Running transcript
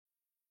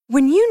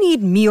When you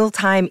need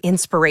mealtime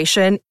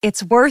inspiration,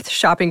 it's worth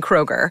shopping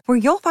Kroger, where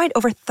you'll find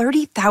over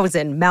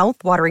 30,000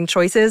 mouth-watering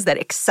choices that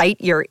excite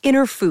your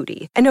inner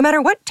foodie. And no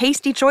matter what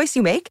tasty choice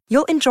you make,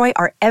 you'll enjoy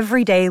our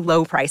everyday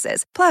low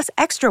prices, plus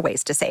extra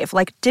ways to save,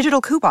 like digital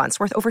coupons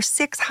worth over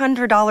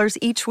 $600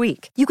 each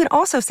week. You can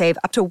also save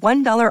up to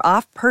 $1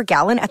 off per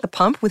gallon at the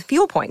pump with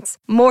fuel points.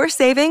 More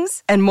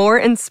savings and more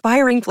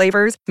inspiring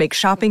flavors make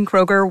shopping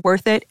Kroger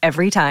worth it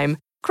every time.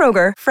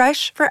 Kroger,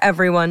 fresh for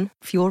everyone.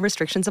 Fuel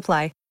restrictions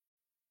apply.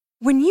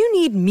 When you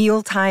need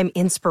mealtime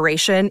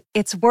inspiration,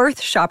 it's worth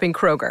shopping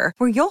Kroger,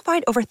 where you'll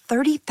find over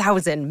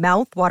 30,000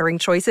 mouth-watering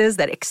choices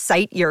that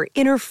excite your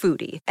inner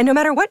foodie. And no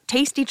matter what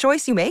tasty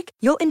choice you make,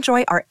 you'll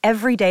enjoy our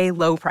everyday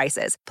low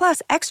prices,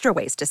 plus extra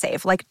ways to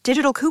save, like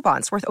digital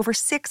coupons worth over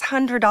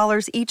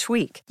 $600 each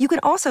week. You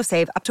can also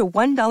save up to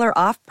 $1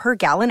 off per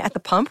gallon at the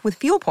pump with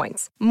fuel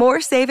points.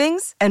 More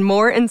savings and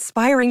more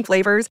inspiring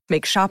flavors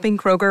make shopping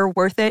Kroger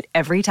worth it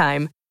every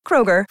time.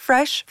 Kroger,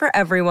 fresh for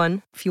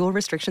everyone. Fuel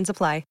restrictions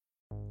apply.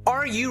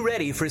 Are you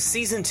ready for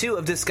Season 2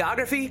 of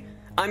Discography?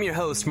 I'm your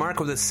host, Mark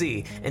with a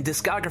C, and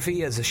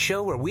Discography is a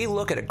show where we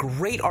look at a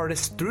great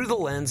artist through the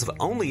lens of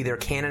only their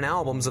canon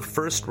albums of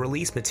first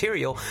release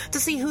material to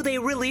see who they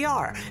really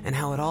are and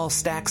how it all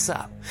stacks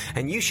up.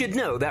 And you should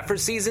know that for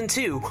Season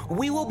 2,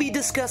 we will be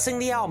discussing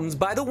the albums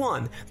by the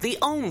one, the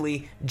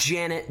only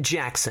Janet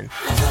Jackson.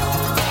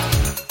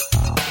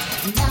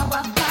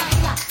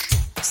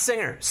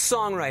 Singer,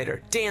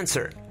 songwriter,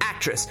 dancer,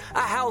 actress,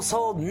 a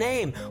household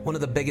name, one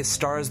of the biggest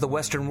stars the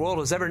Western world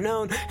has ever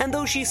known, and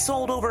though she's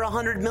sold over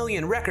 100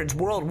 million records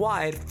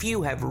worldwide,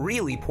 few have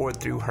really poured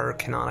through her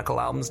canonical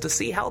albums to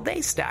see how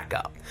they stack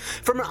up.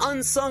 From her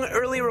unsung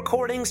early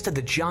recordings to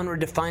the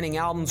genre-defining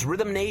albums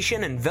Rhythm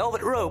Nation and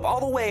Velvet Rope,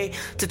 all the way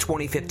to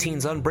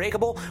 2015's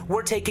Unbreakable,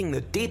 we're taking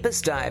the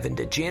deepest dive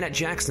into Janet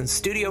Jackson's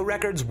studio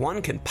records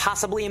one can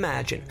possibly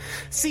imagine.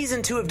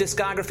 Season 2 of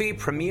Discography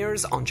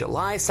premieres on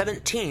July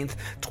 17th,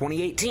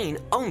 2018,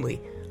 only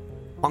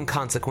on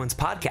Consequence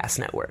Podcast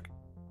Network.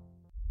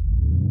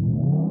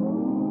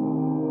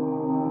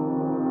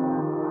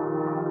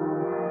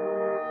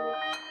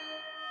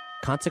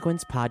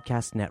 Consequence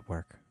Podcast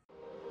Network.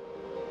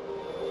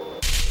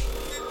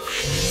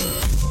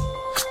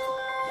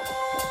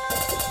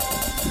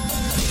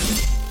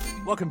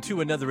 Welcome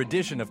to another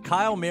edition of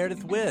Kyle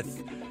Meredith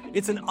With.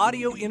 It's an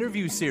audio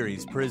interview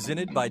series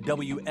presented by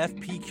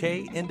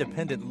WFPK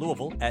Independent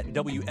Louisville at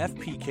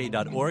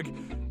WFPK.org,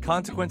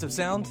 Consequence of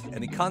Sound,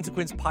 and the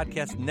Consequence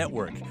Podcast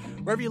Network.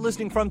 Wherever you're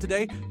listening from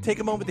today, take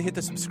a moment to hit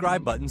the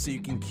subscribe button so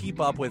you can keep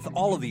up with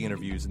all of the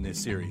interviews in this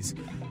series.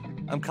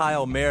 I'm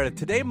Kyle Meredith.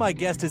 Today my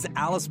guest is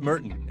Alice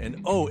Merton,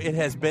 and it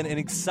has been an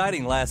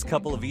exciting last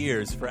couple of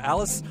years. For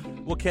Alice,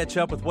 we'll catch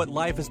up with what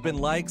life has been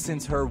like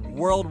since her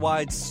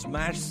worldwide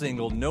smash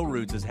single No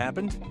Roots has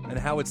happened, and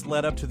how it's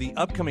led up to the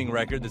upcoming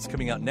record that's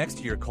coming out next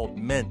year called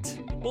Mint.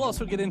 We'll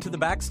also get into the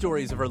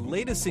backstories of her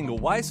latest single,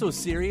 Why So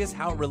Serious,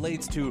 how it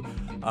relates to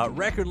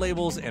record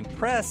labels and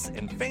press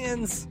and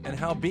fans, and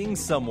how being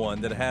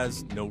someone that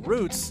has no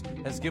roots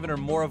has given her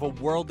more of a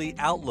worldly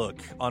outlook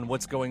on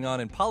what's going on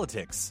in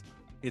politics.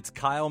 It's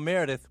Kyle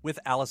Meredith with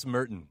Alice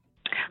Merton.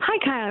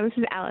 Hi, Kyle. This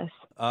is Alice.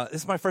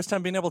 This is my first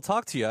time being able to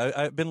talk to you.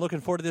 I've been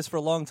looking forward to this for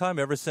a long time,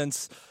 ever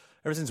since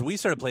we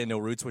started playing No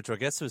Roots, which I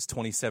guess was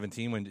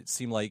 2017, when it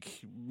seemed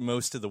like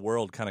most of the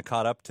world kind of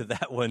caught up to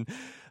that one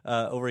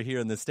over here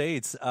in the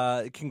States.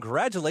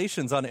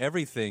 Congratulations on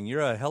everything.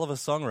 You're a hell of a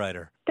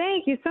songwriter.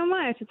 Thank you so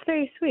much. It's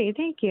very sweet.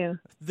 Thank you.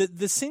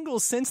 The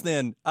singles since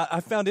then,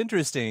 I found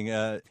interesting.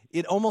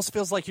 It almost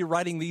feels like you're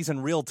writing these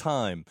in real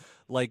time.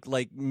 Like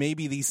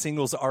maybe these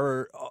singles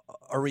are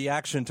a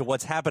reaction to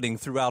what's happening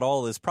throughout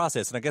all this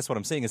process. And I guess what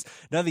I'm saying is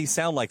none of these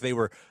sound like they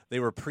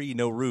were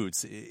pre-No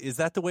Roots. Is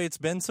that the way it's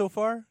been so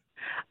far?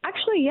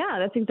 Actually, yeah,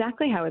 that's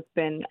exactly how it's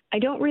been. I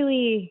don't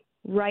really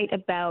write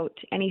about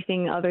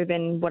anything other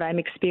than what I'm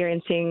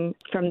experiencing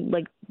from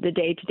like the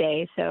day to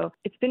day. So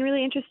it's been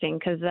really interesting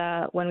because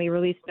when we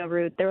released No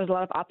Root, there was a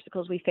lot of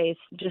obstacles we faced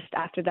just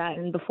after that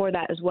and before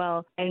that as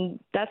well. And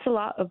that's a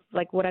lot of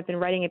like what I've been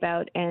writing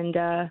about. And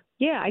I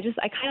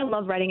kind of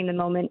love writing in the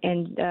moment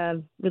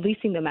and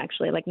releasing them,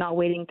 actually, like not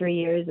waiting 3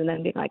 years and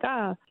then being like,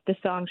 this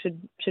song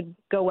should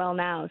go well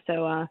now.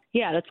 So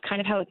that's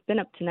kind of how it's been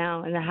up to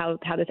now, and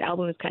how this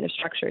album is kind of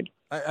structured.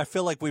 I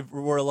feel like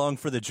we're along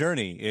for the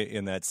journey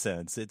in that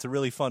sense. It's a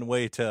really fun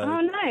way to.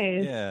 Oh,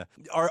 nice. Yeah.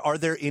 Are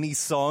there any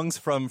songs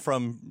from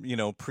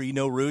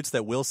pre-No Roots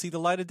that will see the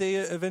light of day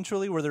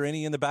eventually? Were there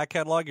any in the back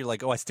catalog? You're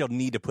like, I still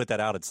need to put that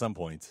out at some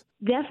point.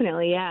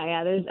 Definitely,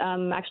 yeah. There's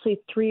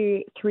actually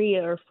three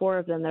or four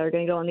of them that are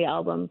going to go on the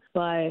album.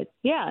 But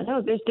yeah,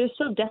 no, there's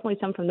still definitely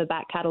some from the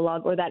back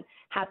catalog, or that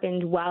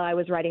happened while I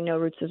was writing No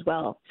Roots as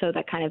well. So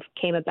that kind of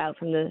came about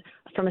from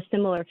a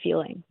similar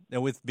feeling.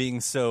 Now, with being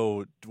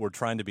so, we're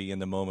trying to be in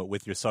the moment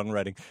with your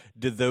songwriting,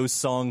 did those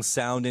songs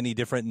sound any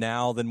different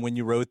now than when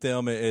you wrote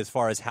them, as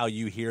far as how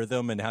you hear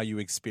them and how you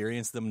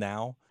experience them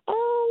now?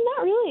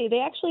 Not really. They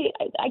actually,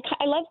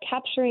 I love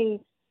capturing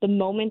the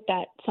moment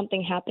that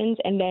something happens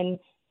and then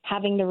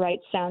having the right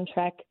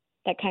soundtrack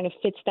that kind of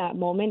fits that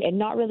moment and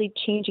not really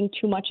changing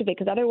too much of it,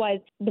 because otherwise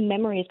the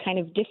memory is kind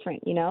of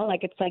different,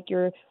 like it's like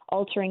you're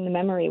altering the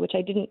memory, which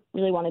I didn't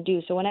really want to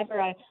do. So whenever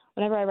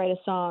I write a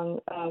song,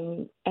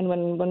 and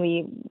when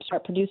we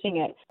start producing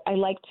it, I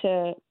like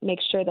to make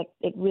sure that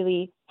it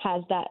really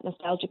has that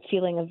nostalgic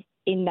feeling of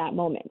in that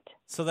moment.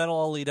 So that'll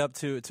all lead up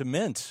to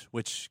Mint,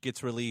 which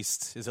gets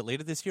released. Is it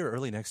later this year or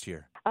early next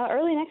year?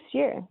 Early next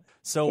year.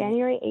 So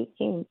January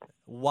 18th.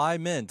 Why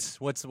Mint?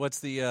 What's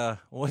the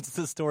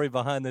story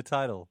behind the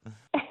title?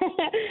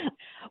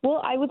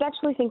 Well, I was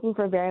actually thinking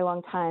for a very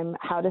long time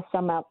how to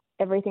sum up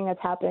everything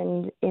that's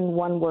happened in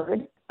one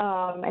word.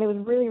 And it was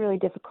really, really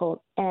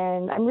difficult.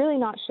 And I'm really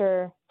not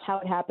sure how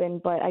it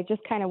happened, but I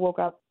just kind of woke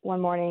up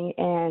one morning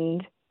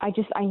and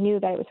I knew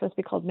that it was supposed to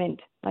be called Mint.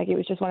 Like, it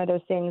was just one of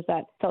those things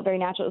that felt very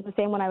natural. It was the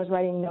same when I was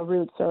writing No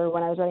Roots or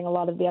when I was writing a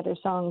lot of the other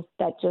songs,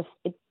 that just,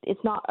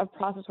 it's not a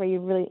process where you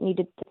really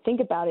needed to think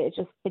about it.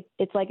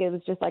 It's like, it was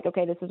just like,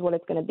 okay, this is what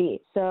it's going to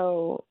be.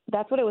 So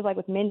that's what it was like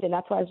with Mint. And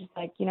that's why I was just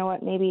like, you know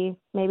what, maybe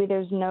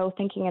there's no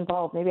thinking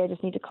involved. Maybe I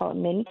just need to call it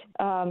Mint.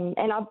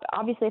 And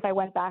obviously if I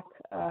went back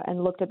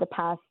and looked at the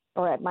past,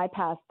 or at my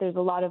past, there's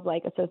a lot of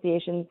like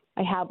associations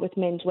I have with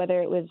mint,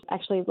 whether it was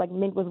actually like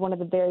mint was one of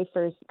the very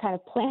first kind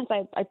of plants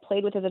I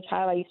played with as a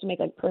child. I used to make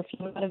like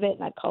perfume out of it,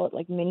 and I'd call it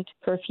like mint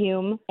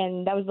perfume.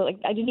 And that was like,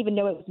 I didn't even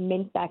know it was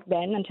mint back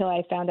then until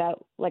I found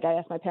out, like I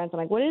asked my parents, I'm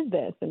like, what is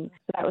this? And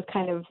so that was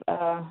kind of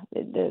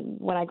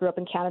when I grew up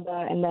in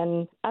Canada. And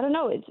then, I don't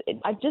know, it's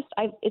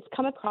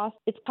come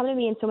to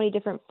me in so many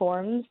different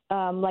forms.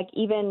 Like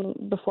even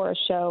before a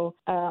show,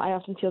 I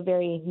often feel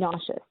very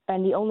nauseous.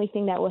 And the only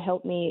thing that will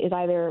help me is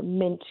either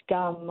mint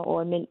gum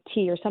or mint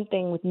tea or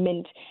something with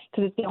mint,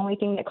 because it's the only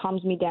thing that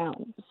calms me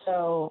down.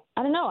 So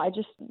I don't know.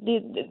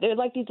 They're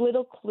like these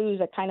little clues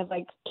that kind of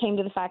like came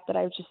to the fact that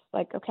I was just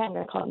like, okay, I'm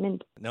going to call it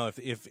mint. No,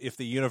 if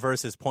the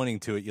universe is pointing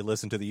to it, you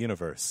listen to the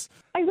universe.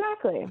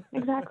 Exactly.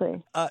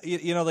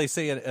 They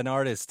say an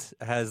artist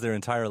has their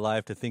entire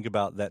life to think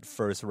about that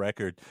first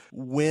record.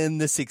 When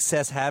the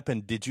success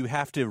happened, did you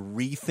have to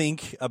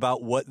rethink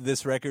about what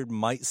this record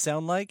might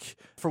sound like?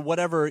 For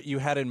whatever you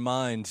had in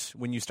mind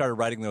when you started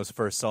writing those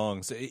first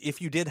songs,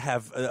 if you did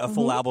have a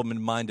full album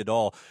in mind at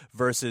all,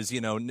 versus,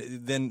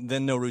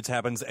 then No Roots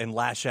happens and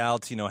Lash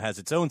Out, has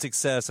its own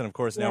success. And of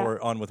course, now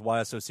we're on with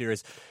Why So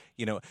Serious.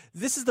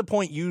 This is the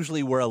point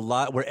usually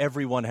where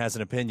everyone has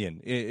an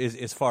opinion,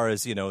 as far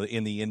as,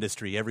 in the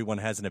industry, everyone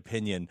has an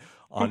opinion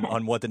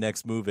on what the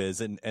next move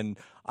is. And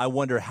I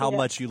wonder how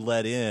much you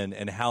let in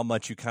and how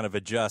much you kind of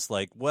adjust,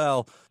 like,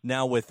 well,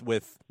 now with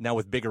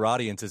bigger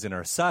audiences in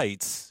our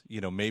sights,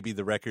 maybe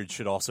the record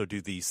should also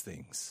do these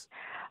things.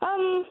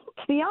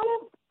 To be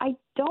honest, I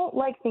don't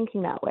like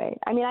thinking that way.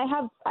 I mean, I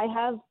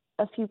have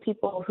a few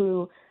people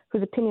whose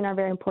opinion are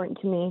very important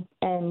to me,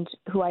 and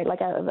who I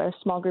have a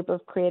small group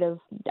of creative.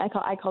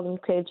 I call them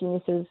creative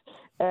geniuses.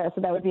 So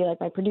that would be like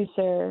my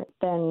producer,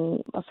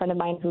 then a friend of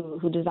mine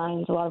who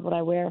designs a lot of what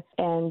I wear,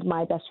 and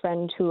my best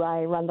friend who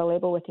I run the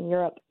label with in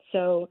Europe.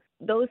 So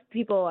those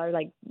people are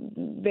like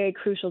very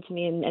crucial to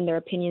me, and their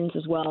opinions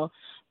as well.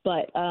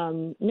 But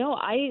no,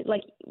 I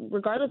like,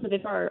 regardless of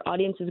if our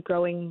audience is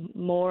growing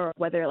more,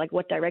 whether like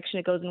what direction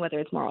it goes in, whether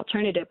it's more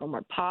alternative or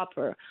more pop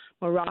or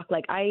more rock,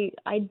 like I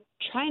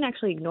try and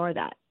actually ignore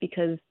that,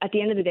 because at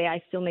the end of the day,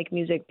 I still make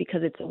music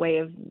because it's a way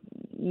of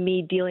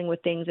me dealing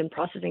with things and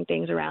processing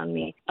things around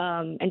me,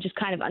 and just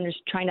kind of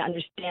trying to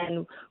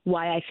understand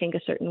why I think a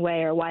certain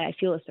way or why I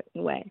feel a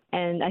certain way.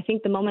 And I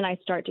think the moment I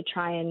start to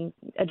try and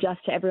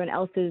adjust to everyone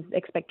else's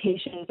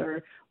expectations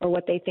or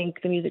what they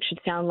think the music should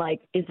sound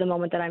like is the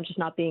moment that I'm just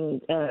not being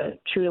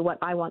true to what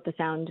I want the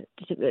sound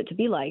to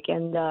be like.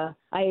 And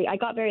I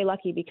got very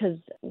lucky because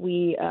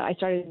I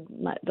started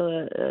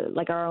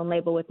our own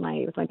label with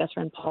my best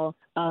friend Paul.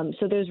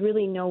 So there's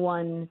really no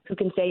one who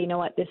can say, you know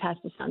what, this has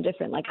to sound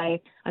different. Like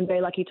I'm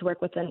very lucky to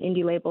work with an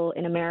indie label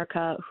in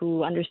America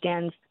who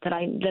understands that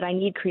I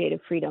need creative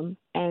freedom,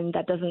 and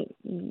that doesn't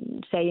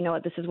say, you know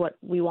what, this is what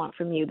we want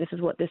from you, this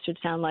is what this should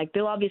sound like.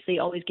 They'll obviously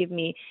always give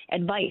me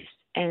advice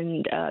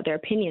and their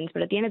opinions,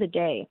 but at the end of the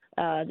day,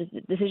 the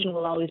decision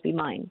will always be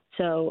mine.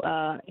 So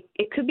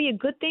it could be a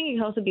good thing, it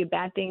can also be a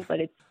bad thing, but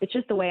it's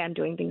just the way I'm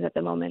doing things at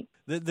the moment.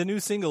 The new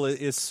single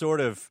is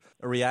sort of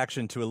a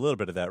reaction to a little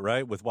bit of that,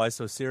 right? With Why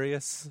So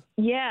Serious?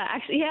 Yeah,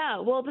 actually, yeah.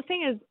 Well, the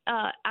thing is,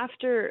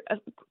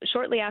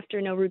 shortly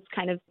after No Roots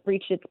kind of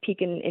reached its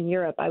peak in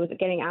Europe, I was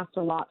getting asked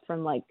a lot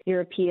from like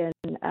European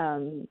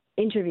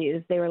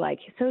interviews. They were like,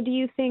 so do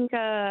you think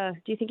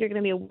you're going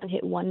to be a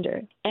one-hit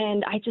wonder?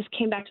 And I just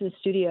came back to the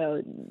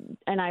studio,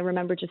 and I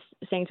remember just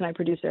saying to my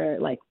producer,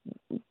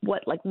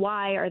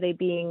 why are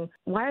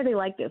they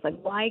like this?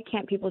 Like, why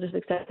can't people just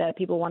accept that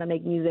people want to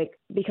make music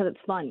because it's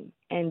fun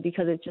and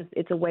because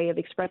it's a way of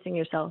expressing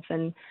yourself?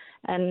 And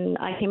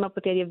I came up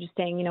with the idea of just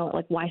saying, you know,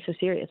 like, why so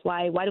serious?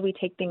 Why do we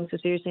take things so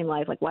seriously in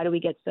life? Like, why do we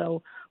get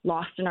so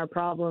lost in our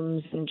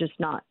problems and just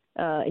not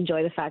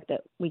enjoy the fact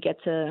that we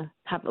get to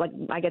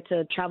I get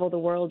to travel the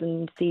world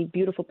and see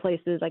beautiful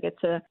places. I get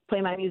to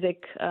play my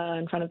music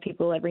in front of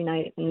people every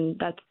night, and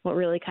that's what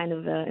really kind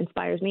of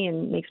inspires me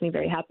and makes me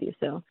very happy.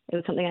 So it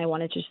was something I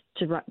wanted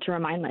to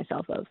remind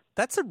myself of.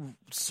 That's a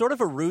sort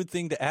of a rude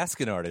thing to ask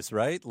an artist,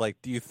 right?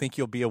 Like, do you think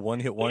you'll be a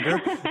one-hit wonder?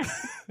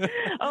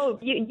 Oh,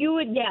 you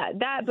would, yeah.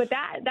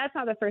 That's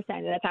not the first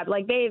time that's happened.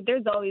 Like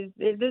there's always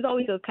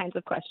those kinds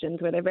of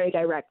questions where they're very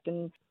direct,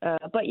 and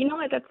but you know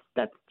what?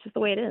 That's just the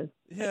way it is.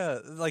 Yeah,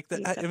 like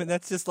that. I mean,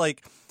 that's just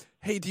like,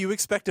 hey, do you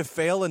expect to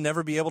fail and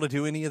never be able to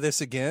do any of this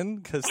again?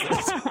 Because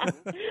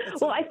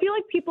well, I feel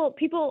like people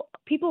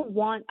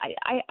want.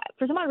 I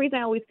for some odd reason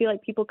I always feel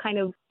like people kind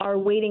of are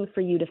waiting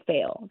for you to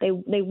fail.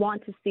 They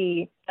want to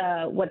see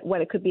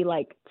what it could be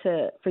like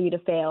for you to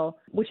fail,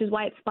 which is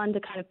why it's fun to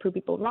kind of prove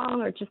people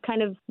wrong, or just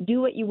kind of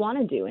do what you want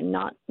to do and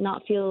not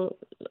feel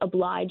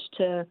obliged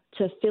to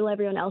fill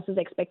everyone else's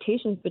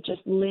expectations, but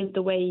just live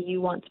the way you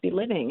want to be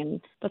living.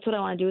 And that's what I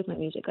want to do with my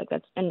music.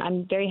 And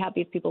I'm very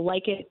happy if people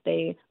like it,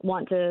 they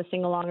want to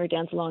sing along or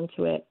dance along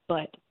to it,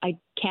 but I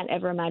can't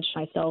ever imagine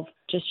myself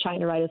just trying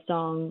to write a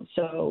song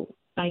so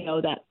I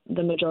know that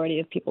the majority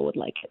of people would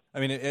like it. I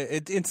mean,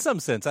 it in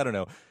some sense, I don't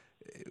know.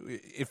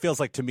 It feels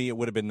like to me it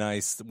would have been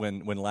nice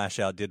when Lash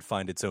Out did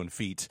find its own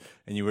feet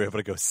and you were able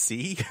to go,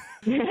 see?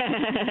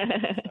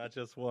 Not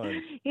just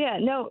one. Yeah,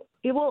 no.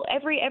 Well,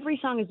 every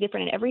song is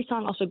different, and every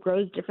song also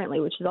grows differently,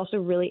 which is also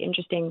really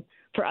interesting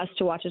for us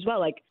to watch as well.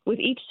 Like with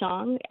each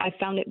song, I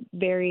found it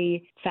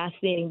very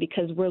fascinating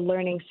because we're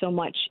learning so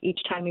much each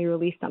time we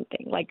release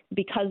something. Like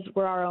because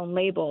we're our own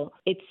label,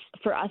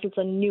 for us it's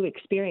a new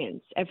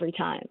experience every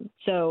time.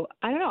 So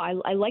I don't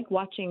know. I like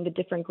watching the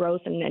different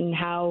growth and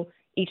how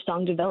each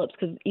song develops,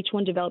 because each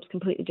one develops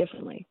completely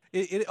differently.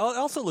 It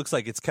also looks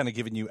like it's kind of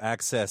giving you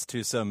access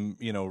to some,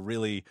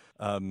 really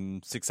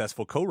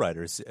successful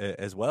co-writers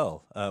as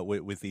well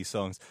with these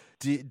songs.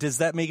 Does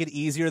that make it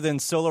easier than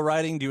solo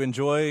writing? Do you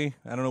enjoy,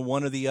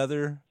 one or the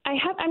other?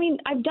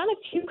 I've done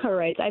a few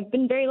co-writes. I've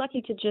been very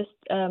lucky to just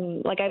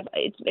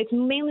it's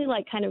mainly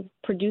like kind of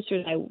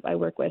producers I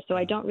work with. So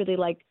I don't really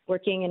like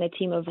working in a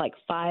team of like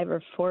 5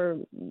 or 4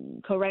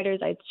 co-writers.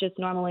 It's just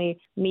normally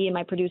me and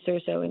my producer.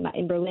 So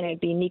in Berlin, it'd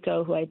be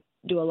Nico, who I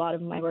do a lot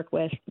of my work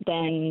with.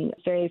 Then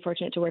very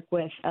fortunate to work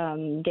with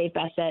Dave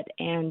Bassett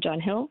and John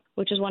Hill,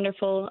 which is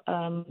wonderful.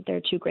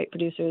 They're 2 great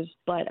producers.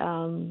 But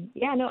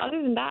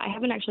other than that, I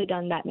haven't actually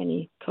done that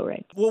many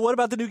co-writes. Well, what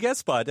about the new guest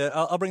spot?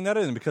 I'll bring that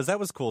in because that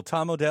was cool.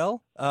 Tom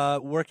Odell,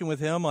 working with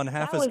him on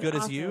Half as Good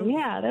awesome. as You.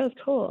 Yeah, that was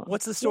cool.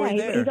 What's the story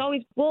there? He's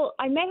always,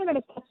 I met him at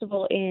a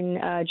festival in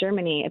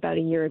Germany about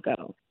a year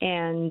ago,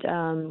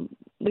 and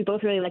we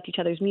both really liked each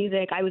other's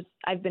music.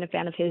 I've been a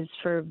fan of his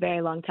for a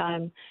very long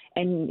time,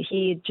 and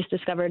he just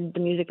discovered the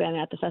music then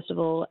at the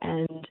festival,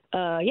 and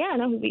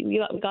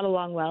we got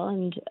along well.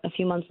 And a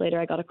few months later,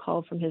 I got a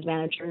call from his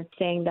manager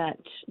saying that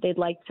they'd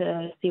like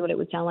to see what it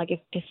would sound like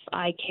if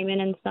I came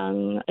in and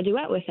sung a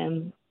duet with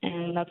him.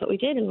 And that's what we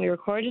did, and we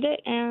recorded it,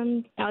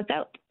 and now it's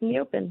out in the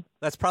open.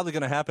 That's probably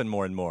going to happen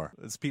more and more,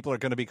 as people are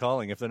going to be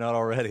calling if they're not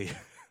already.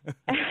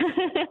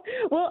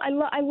 Well,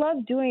 I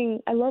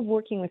love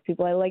working with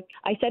people.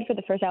 I said for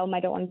the first album,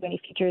 I don't want to do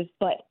any features,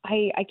 but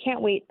I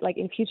can't wait, like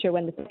in future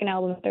when the second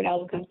album, the third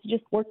album comes, to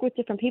just work with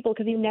different people,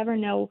 because you never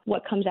know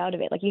what comes out of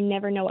it. Like you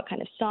never know what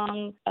kind of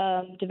song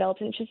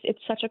develops, and it's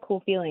such a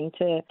cool feeling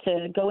to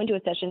go into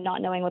a session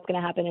not knowing what's going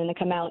to happen and to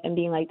come out and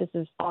being like, this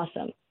is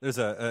awesome. There's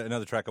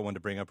another track I wanted to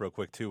bring up real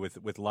quick too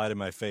with Light in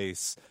My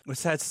Face,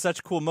 which had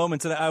such cool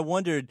moments, and I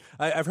wondered,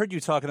 I've heard you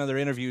talk in other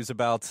interviews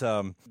about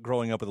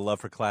growing up with a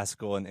love for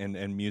classical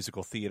and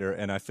musical theater,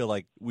 and I feel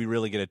like we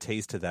really get a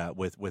taste of that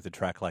with a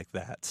track like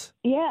that.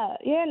 Yeah,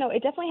 no,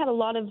 it definitely had a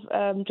lot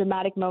of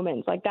dramatic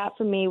moments. Like that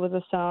for me was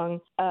a song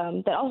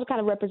that also kind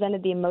of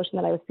represented the emotion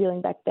that I was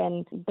feeling back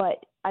then,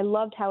 but I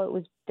loved how it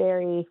was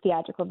very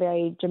theatrical,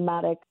 very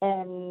dramatic.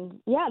 And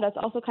yeah, that's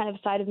also kind of a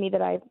side of me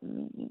that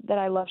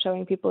I love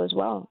showing people as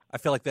well. I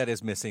feel like that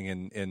is missing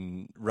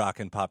in rock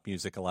and pop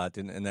music a lot,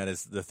 and that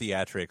is the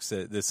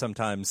theatrics. There's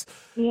sometimes,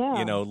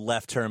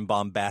 left-turn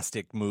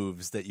bombastic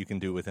moves that you can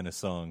do within a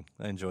song.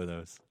 I enjoy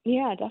those.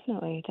 Yeah,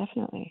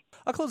 definitely.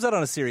 I'll close out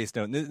on a serious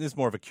note. This is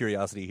more of a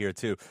curiosity here,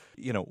 too.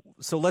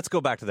 So let's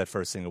go back to that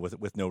first single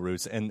with No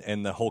Roots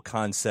and the whole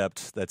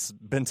concept that's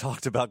been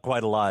talked about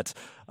quite a lot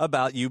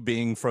about you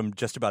being from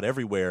just about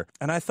everywhere.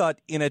 And I thought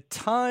in a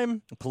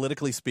time,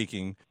 politically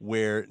speaking,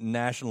 where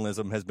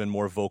nationalism has been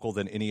more vocal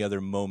than any other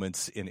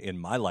moments in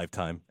my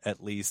lifetime,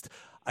 at least,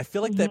 I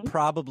feel like that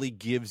probably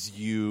gives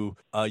you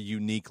a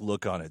unique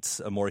look on it,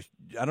 a more,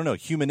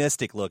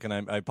 humanistic look. And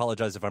I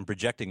apologize if I'm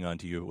projecting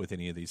onto you with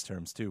any of these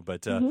terms too,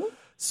 but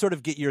sort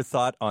of get your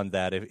thought on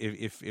that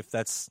if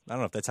that's, I don't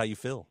know if that's how you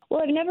feel.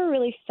 Well, I've never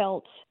really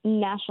felt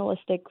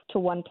nationalistic to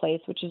one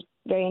place, which is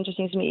very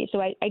interesting to me. So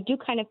I do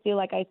kind of feel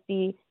like I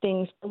see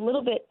things a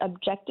little bit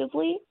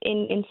objectively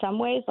in some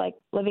ways, like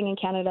living in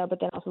Canada, but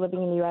then also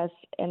living in the U.S.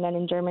 and then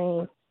in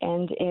Germany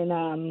and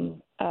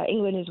in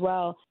England as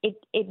well. It's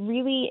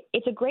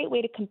a great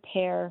way to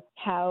compare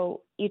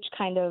how each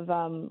kind of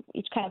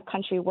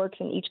country works,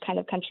 and each kind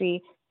of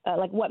country,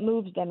 like what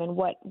moves them and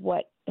what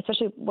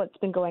especially what's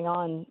been going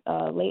on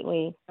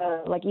lately,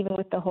 like even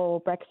with the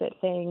whole Brexit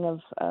thing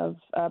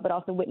but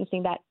also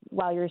witnessing that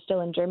while you're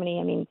still in Germany.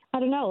 I mean, I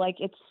don't know, like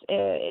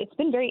it's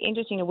been very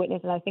interesting to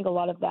witness, and I think a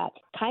lot of that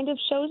kind of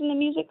shows in the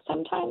music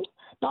sometimes.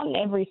 Not in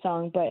every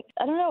song, but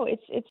I don't know.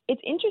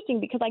 It's interesting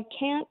because I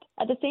can't.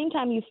 At the same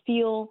time, you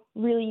feel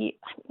really.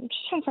 I'm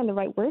just trying to find the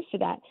right word for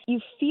that. You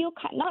feel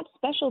not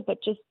special,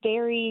 but just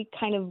very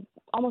kind of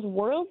almost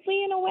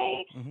worldly in a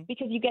way,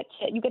 because you get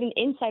an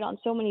insight on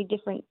so many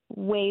different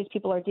ways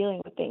people are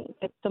dealing with things.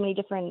 So many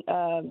different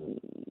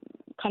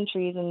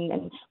countries,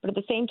 but at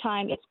the same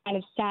time, it's kind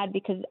of sad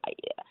because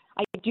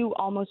I do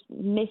almost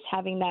miss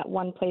having that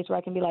one place where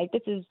I can be like,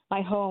 this is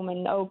my home,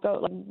 and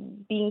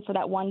being for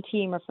that one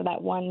team or for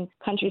that one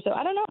country. So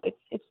I don't know.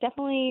 It's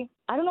definitely,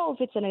 I don't know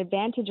if it's an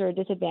advantage or a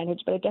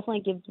disadvantage, but it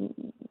definitely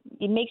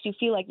it makes you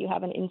feel like you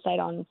have an insight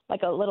on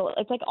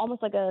it's like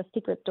almost like a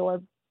secret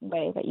door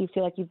way that you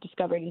feel like you've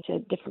discovered into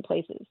different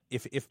places.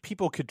 If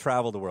people could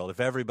travel the world, if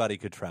everybody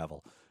could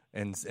travel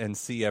and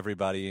see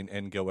everybody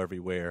and go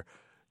everywhere,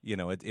 you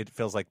know, it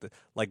feels like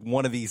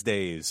one of these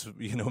days,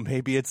 you know,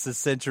 maybe it's a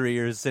century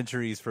or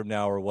centuries from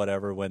now or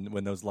whatever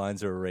when those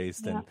lines are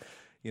erased and,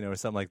 you know, or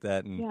something like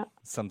that, and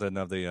something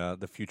of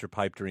the future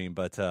pipe dream.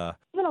 But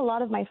even a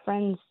lot of my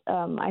friends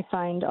I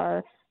find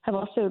have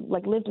also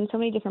lived in so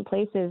many different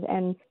places,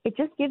 and it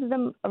just gives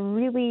them a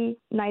really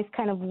nice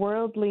kind of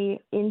worldly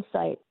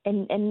insight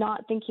and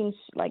not thinking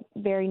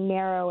very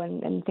narrow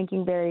and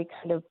thinking very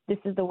kind of this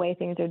is the way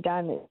things are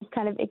done.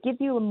 It gives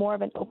you more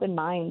of an open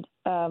mind,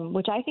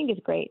 which I think is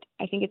great.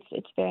 I think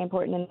it's very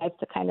important in life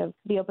to kind of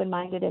be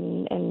open-minded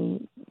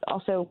and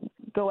also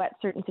go at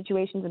certain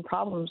situations and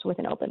problems with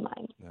an open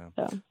mind. Yeah.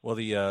 So. Well,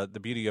 the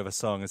beauty of a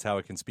song is how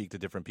it can speak to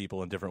different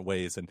people in different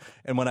ways.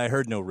 And when I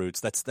heard No Roots,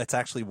 that's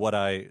actually what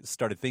I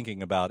started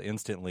thinking about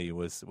instantly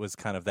was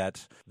kind of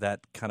that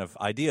kind of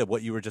idea of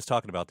what you were just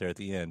talking about there at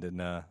the end.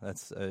 And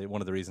that's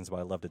one of the reasons why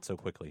I loved it so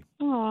quickly.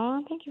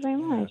 Aw, thank you very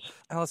much.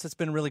 Alice, it's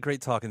been really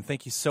great talking.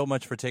 Thank you so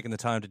much for taking the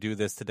time to do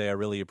this today. I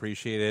really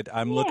appreciate it.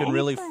 I'm looking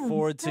really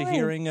forward to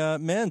hearing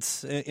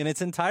Mint in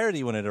its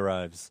entirety when it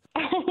arrives.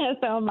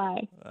 So am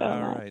I.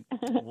 All right.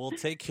 We'll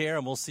take care,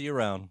 and we'll see you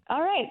around.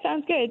 All right.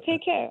 Sounds good.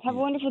 Take care. Have a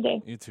wonderful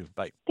day. You too.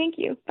 Bye. Thank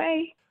you.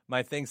 Bye.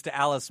 My thanks to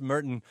Alice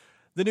Merton.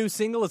 The new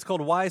single is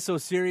called Why So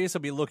Serious.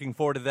 I'll be looking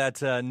forward to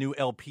that new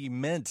LP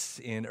Mint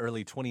in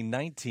early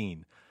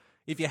 2019.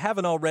 If you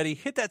haven't already,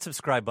 hit that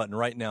subscribe button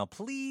right now,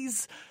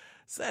 please.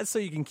 So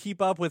you can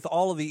keep up with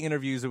all of the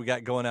interviews that we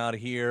got going out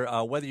here,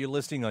 whether you're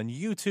listening on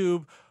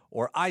YouTube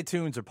or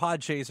iTunes or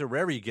Podchaser,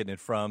 wherever you're getting it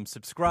from.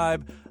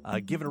 Subscribe,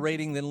 give it a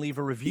rating, then leave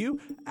a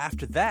review.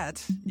 After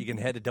that, you can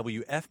head to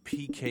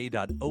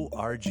WFPK.org.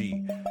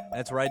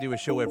 That's where I do a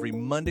show every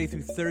Monday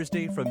through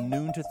Thursday from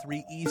noon to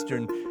 3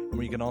 Eastern, and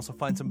where you can also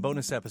find some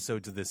bonus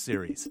episodes of this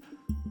series.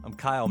 I'm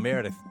Kyle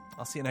Meredith.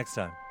 I'll see you next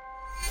time.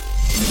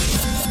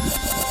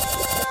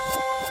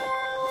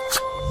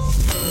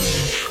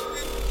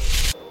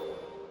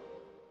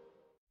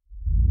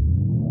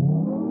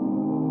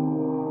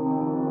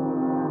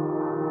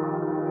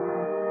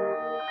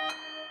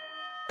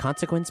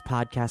 Consequence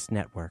Podcast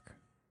Network.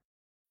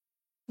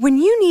 When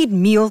you need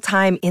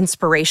mealtime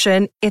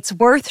inspiration, it's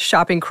worth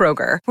shopping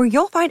Kroger, where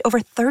you'll find over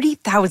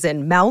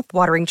 30,000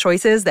 mouth-watering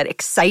choices that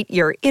excite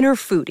your inner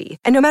foodie.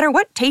 And no matter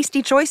what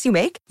tasty choice you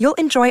make, you'll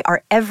enjoy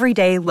our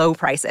everyday low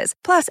prices,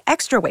 plus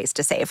extra ways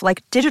to save,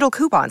 like digital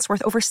coupons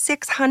worth over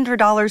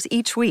 $600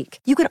 each week.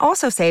 You can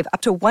also save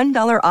up to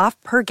 $1 off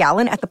per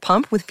gallon at the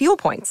pump with fuel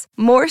points.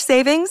 More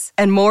savings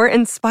and more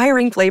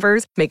inspiring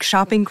flavors make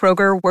shopping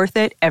Kroger worth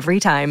it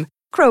every time.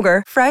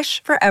 Kroger,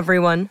 fresh for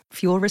everyone.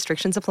 Fuel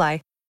restrictions apply.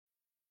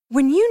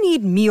 When you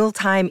need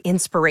mealtime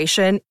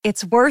inspiration,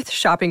 it's worth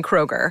shopping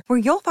Kroger, where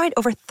you'll find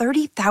over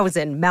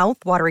 30,000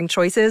 mouth-watering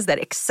choices that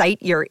excite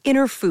your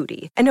inner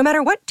foodie. And no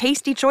matter what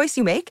tasty choice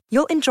you make,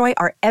 you'll enjoy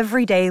our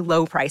everyday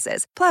low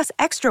prices, plus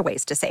extra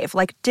ways to save,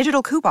 like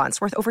digital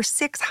coupons worth over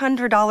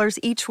 $600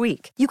 each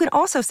week. You can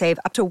also save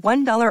up to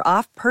 $1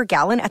 off per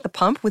gallon at the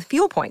pump with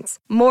fuel points.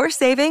 More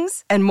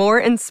savings and more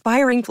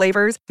inspiring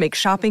flavors make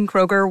shopping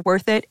Kroger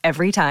worth it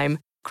every time.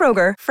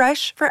 Kroger,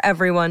 fresh for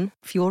everyone.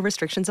 Fuel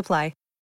restrictions apply.